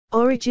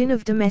Origin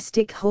of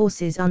domestic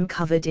horses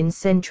uncovered in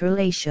Central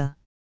Asia.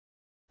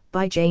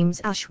 By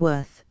James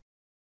Ashworth.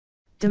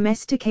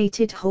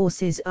 Domesticated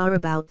horses are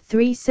about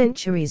 3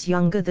 centuries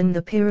younger than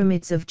the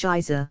pyramids of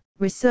Giza,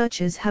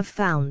 researchers have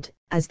found,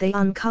 as they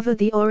uncover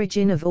the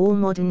origin of all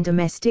modern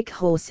domestic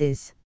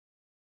horses.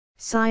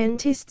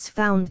 Scientists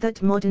found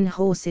that modern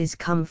horses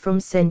come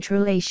from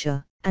Central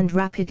Asia, and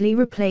rapidly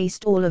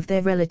replaced all of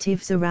their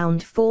relatives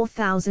around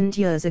 4,000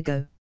 years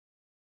ago.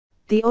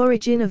 The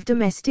origin of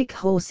domestic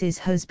horses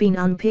has been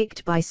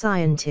unpicked by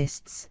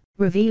scientists,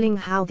 revealing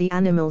how the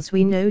animals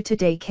we know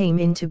today came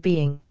into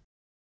being.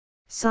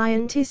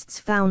 Scientists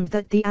found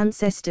that the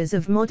ancestors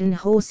of modern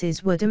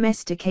horses were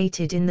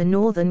domesticated in the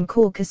northern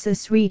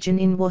Caucasus region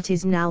in what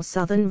is now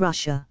southern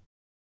Russia.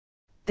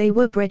 They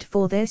were bred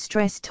for their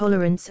stress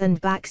tolerance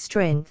and back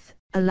strength,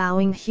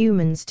 allowing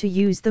humans to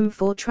use them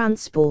for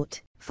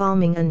transport,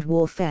 farming and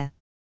warfare.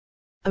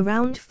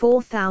 Around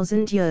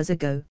 4,000 years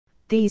ago,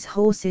 these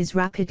horses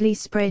rapidly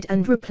spread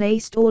and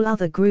replaced all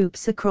other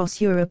groups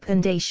across Europe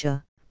and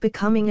Asia,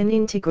 becoming an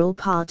integral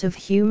part of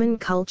human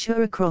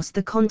culture across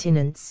the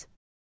continents.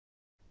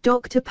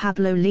 Dr.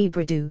 Pablo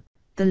Libredo,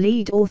 the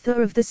lead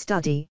author of the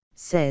study,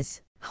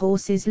 says,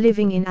 horses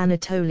living in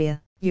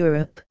Anatolia,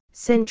 Europe,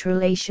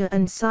 Central Asia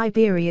and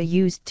Siberia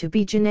used to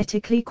be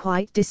genetically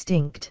quite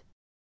distinct.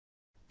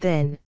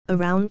 Then,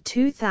 around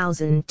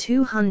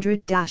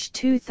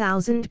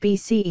 2200–2000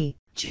 BCE,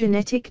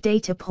 genetic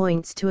data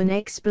points to an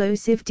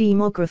explosive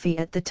demography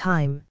at the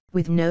time,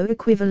 with no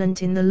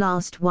equivalent in the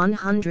last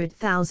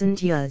 100,000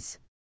 years.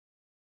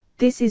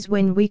 This is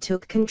when we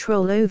took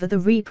control over the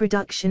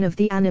reproduction of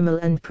the animal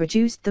and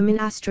produced them in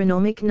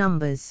astronomical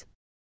numbers.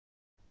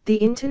 The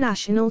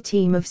international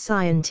team of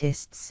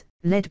scientists,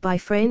 led by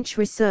French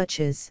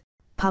researchers,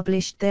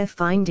 published their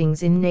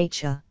findings in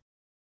Nature.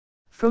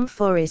 From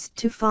forest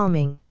to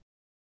farming.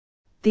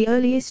 The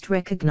earliest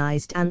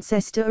recognized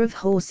ancestor of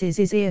horses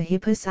is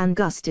Eohippus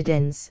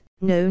angustidens,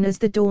 known as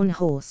the dawn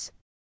horse.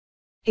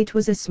 It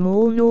was a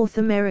small North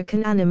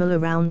American animal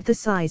around the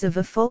size of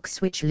a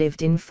fox which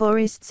lived in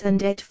forests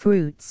and ate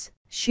fruits,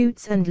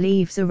 shoots and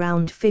leaves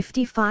around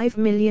 55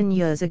 million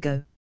years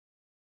ago.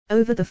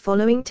 Over the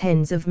following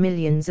tens of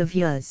millions of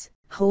years,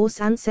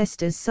 horse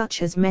ancestors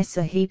such as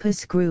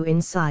Mesohippus grew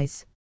in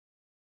size.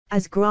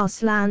 As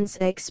grasslands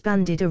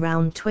expanded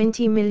around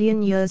 20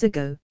 million years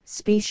ago,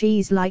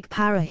 species like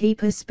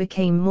Parahippus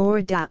became more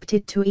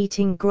adapted to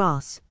eating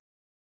grass.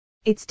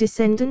 Its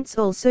descendants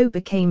also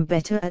became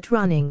better at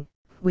running,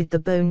 with the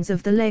bones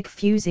of the leg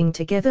fusing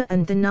together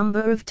and the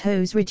number of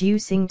toes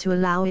reducing to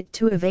allow it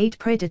to evade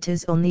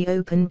predators on the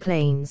open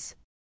plains.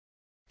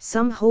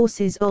 Some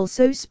horses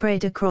also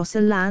spread across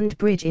a land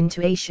bridge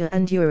into Asia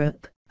and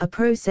Europe, a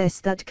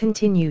process that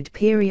continued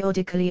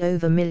periodically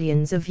over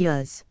millions of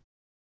years.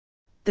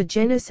 The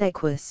genus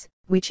Equus,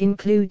 which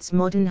includes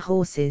modern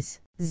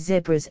horses,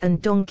 zebras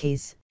and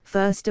donkeys,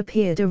 first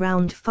appeared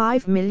around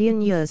 5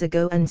 million years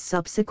ago and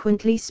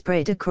subsequently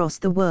spread across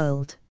the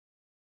world.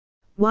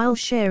 While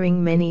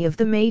sharing many of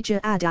the major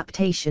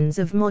adaptations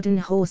of modern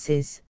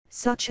horses,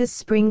 such as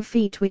spring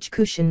feet which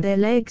cushion their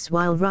legs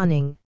while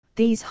running,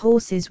 these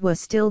horses were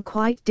still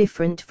quite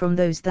different from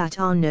those that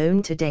are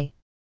known today.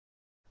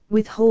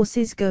 With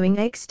horses going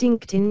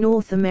extinct in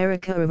North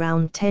America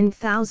around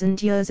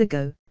 10,000 years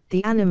ago,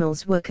 the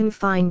animals were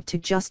confined to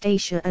just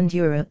Asia and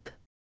Europe.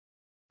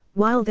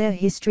 While their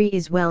history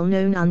is well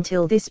known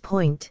until this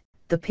point,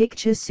 the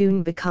picture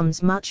soon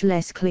becomes much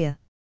less clear.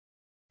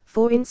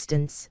 For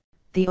instance,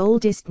 the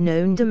oldest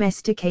known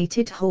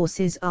domesticated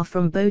horses are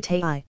from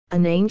Botai,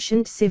 an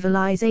ancient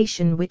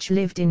civilization which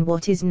lived in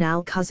what is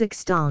now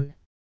Kazakhstan.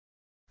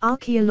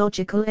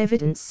 Archaeological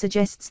evidence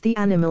suggests the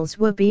animals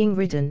were being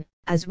ridden,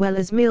 as well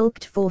as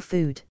milked for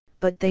food,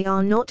 but they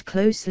are not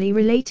closely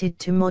related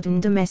to modern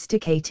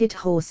domesticated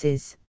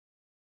horses.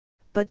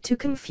 But to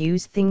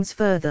confuse things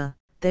further,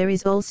 there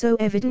is also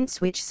evidence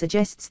which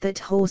suggests that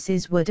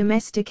horses were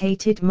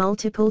domesticated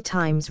multiple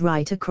times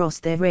right across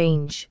their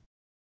range.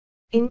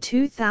 In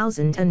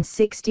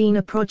 2016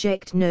 a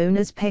project known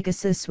as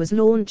Pegasus was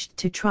launched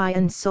to try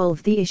and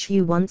solve the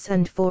issue once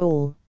and for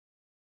all.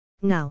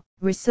 Now,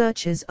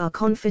 researchers are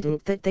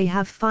confident that they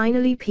have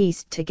finally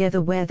pieced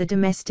together where the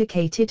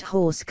domesticated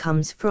horse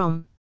comes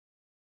from.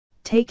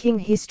 Taking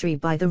history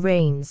by the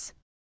reins.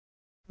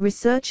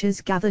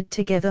 Researchers gathered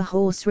together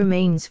horse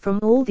remains from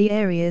all the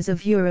areas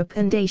of Europe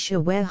and Asia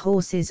where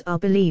horses are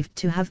believed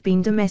to have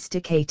been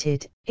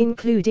domesticated,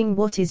 including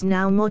what is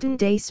now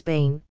modern-day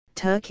Spain,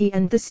 Turkey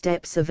and the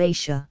steppes of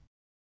Asia.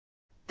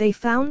 They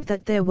found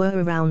that there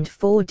were around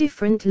 4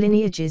 different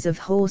lineages of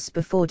horse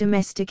before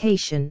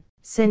domestication,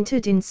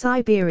 centered in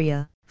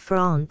Siberia,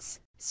 France,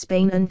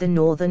 Spain and the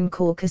northern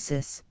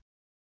Caucasus.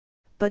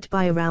 But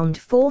by around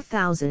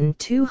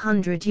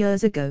 4,200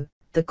 years ago,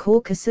 the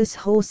Caucasus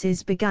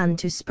horses began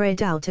to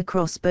spread out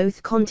across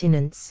both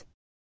continents.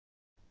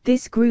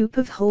 This group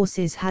of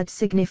horses had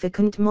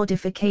significant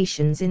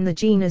modifications in the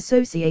gene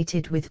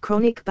associated with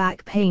chronic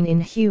back pain in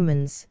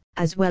humans,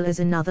 as well as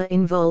another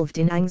involved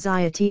in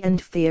anxiety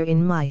and fear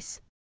in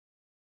mice.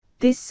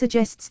 This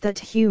suggests that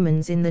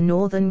humans in the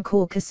northern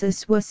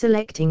Caucasus were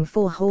selecting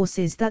for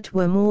horses that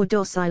were more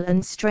docile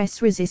and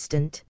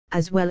stress-resistant,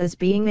 as well as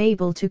being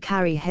able to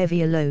carry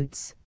heavier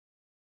loads.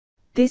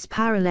 This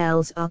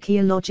parallels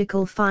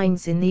archaeological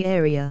finds in the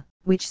area,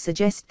 which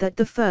suggest that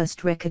the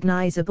first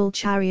recognizable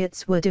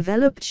chariots were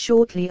developed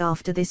shortly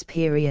after this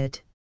period.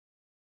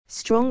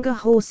 Stronger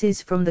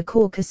horses from the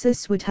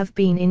Caucasus would have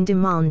been in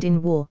demand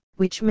in war,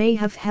 which may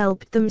have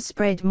helped them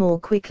spread more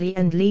quickly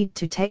and lead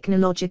to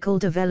technological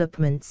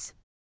developments.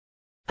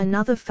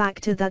 Another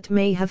factor that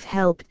may have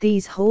helped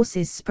these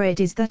horses spread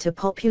is that a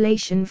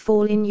population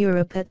fall in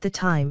Europe at the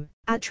time,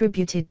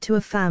 attributed to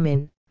a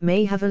famine,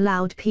 may have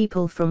allowed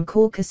people from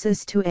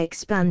Caucasus to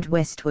expand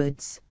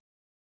westwards.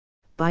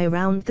 By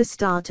around the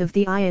start of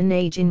the Iron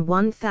Age in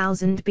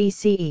 1000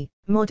 BCE,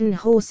 modern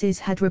horses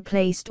had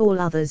replaced all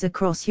others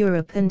across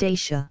Europe and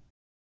Asia.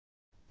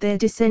 Their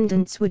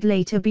descendants would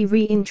later be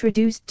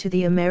reintroduced to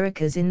the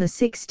Americas in the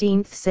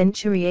 16th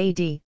century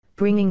AD,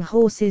 bringing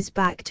horses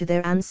back to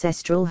their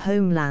ancestral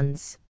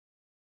homelands.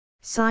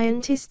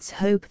 Scientists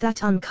hope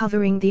that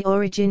uncovering the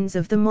origins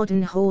of the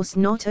modern horse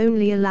not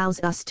only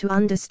allows us to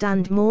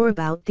understand more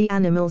about the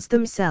animals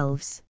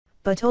themselves,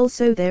 but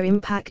also their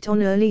impact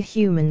on early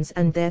humans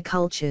and their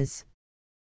cultures.